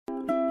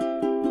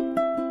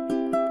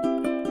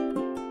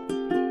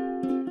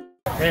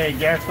Hey,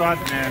 guess what,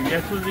 man?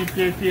 Guess who's in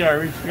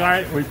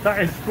KTA?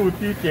 Retired school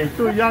teacher.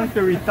 Too young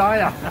to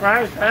retire,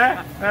 right?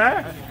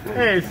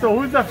 Hey, so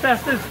who's the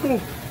fastest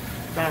cook?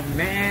 The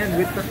man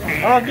with the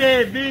pan.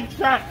 Okay, Big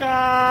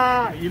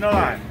Shaka! You know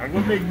what? I'm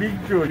gonna make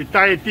Big June.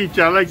 Retired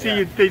teacher, I'd like to see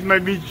you taste my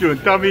Big June.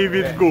 Tell me if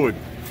it's good.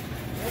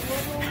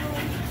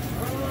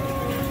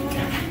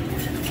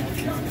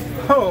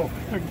 Oh,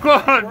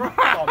 good!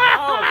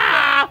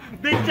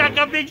 Big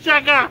Shaka, Big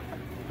Shaka!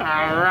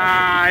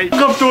 Alright,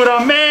 welcome to the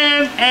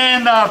man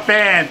and the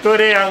pan.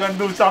 Today I'm gonna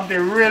do something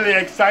really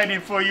exciting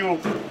for you.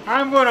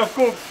 I'm gonna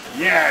cook,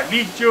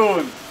 Big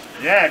June.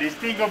 Yeah, this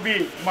thing gonna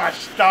be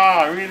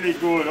mashta, really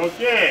good,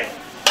 okay?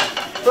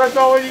 First of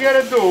all, what you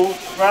gotta do,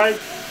 right?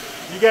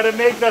 You gotta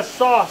make the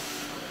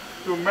sauce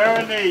to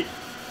marinate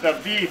the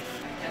beef.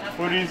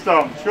 Put in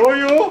some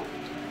shoyu,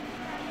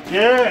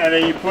 and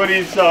then you put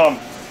in some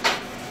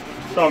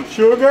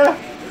sugar,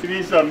 put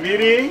in some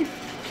mirin,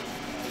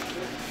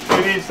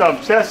 put in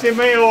some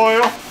sesame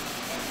oil,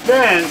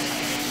 then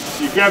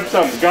you grab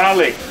some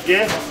garlic,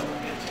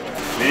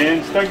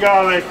 mince the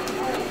garlic,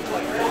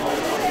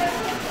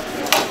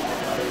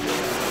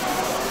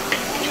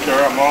 stir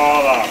them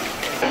all up.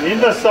 And in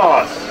the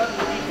sauce,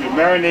 you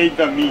marinate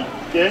the meat,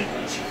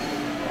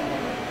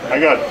 I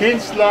got thin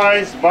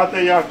sliced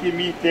Batayaki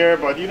meat there,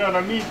 but you know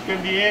the meat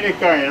can be any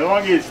kind as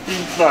long as it's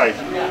thin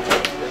sliced.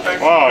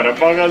 Wow, the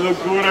burger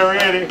looks good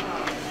already.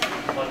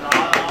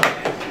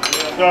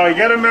 So you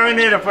gotta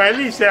marinate it for at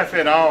least half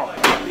an hour.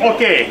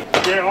 Okay,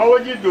 all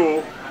what you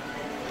do,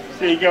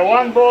 so you get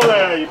one bowl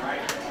you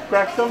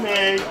crack some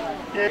egg,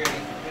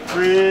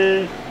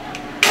 three,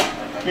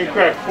 you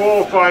crack 4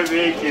 or 5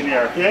 eggs in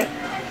there,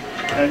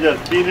 and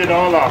just beat it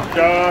all up,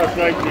 just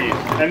like this.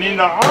 And in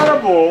the other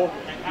bowl,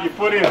 you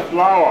put in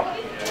flour,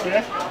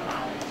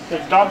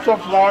 Just dump some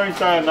flour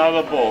inside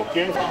another bowl,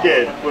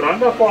 Put on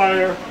the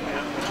fire,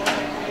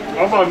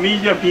 about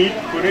medium heat,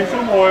 put in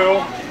some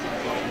oil.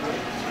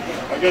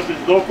 I got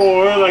this local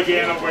oil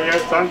again over here,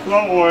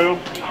 sunflower oil.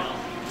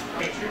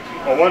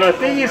 But when the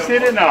thing is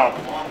sitting out,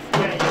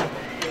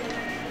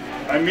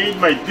 I made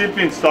my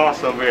dipping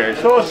sauce over here.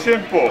 It's so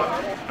simple.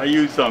 I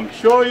use some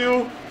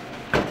shoyu.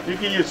 You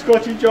can use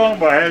gochujang,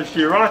 but I have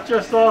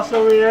sriracha sauce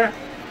over here.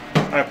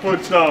 I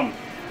put some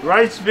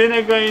rice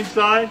vinegar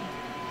inside,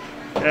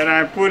 and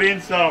I put in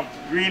some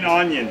green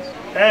onions.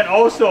 And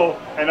also,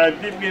 I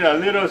dip in a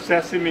little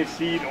sesame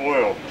seed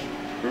oil.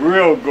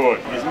 Real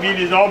good. This meat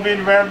has all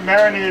been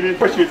marinated.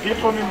 First you dip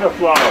them in the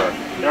flour,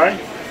 right?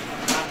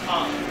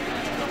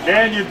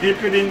 Then you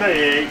dip it in the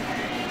egg.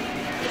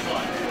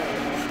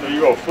 So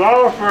you go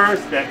flour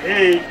first, then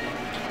egg.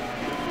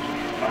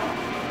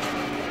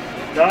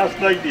 Just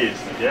like this,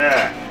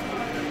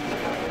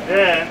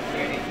 Then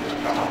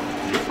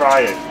you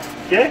fry it,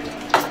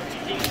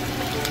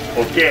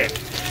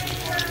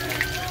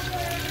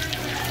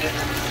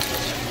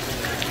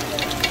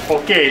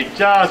 Okay,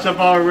 just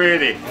about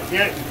ready.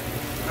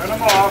 Turn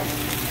them off.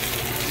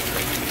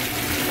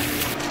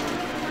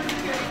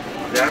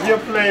 Grab your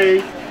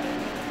plate.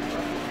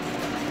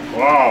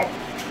 Wow,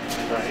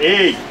 the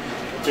egg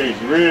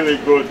tastes really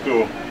good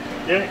too.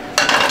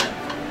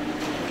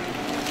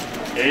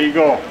 There you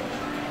go.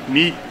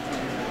 Meat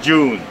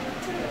June.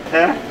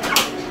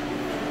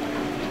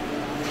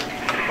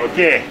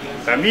 Okay,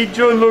 the meat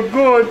June look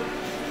good,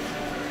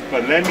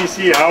 but let me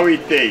see how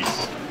it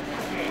tastes.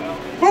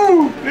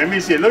 Woo! Let me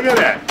see, look at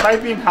that,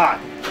 piping hot.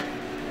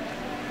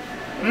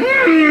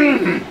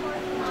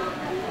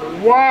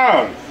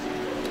 Wow!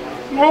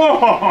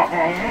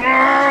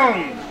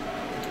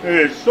 It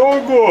is so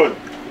good.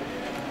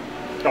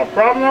 The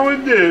problem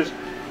with this,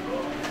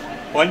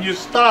 when you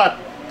start,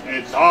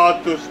 it's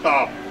hard to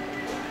stop.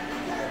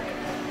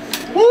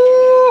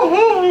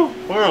 Woo!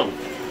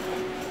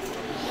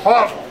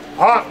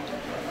 Hot!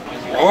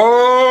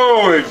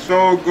 Oh, it's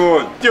so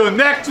good. Till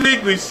next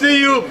week, we see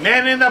you,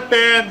 man in the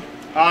pan.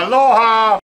 Aloha!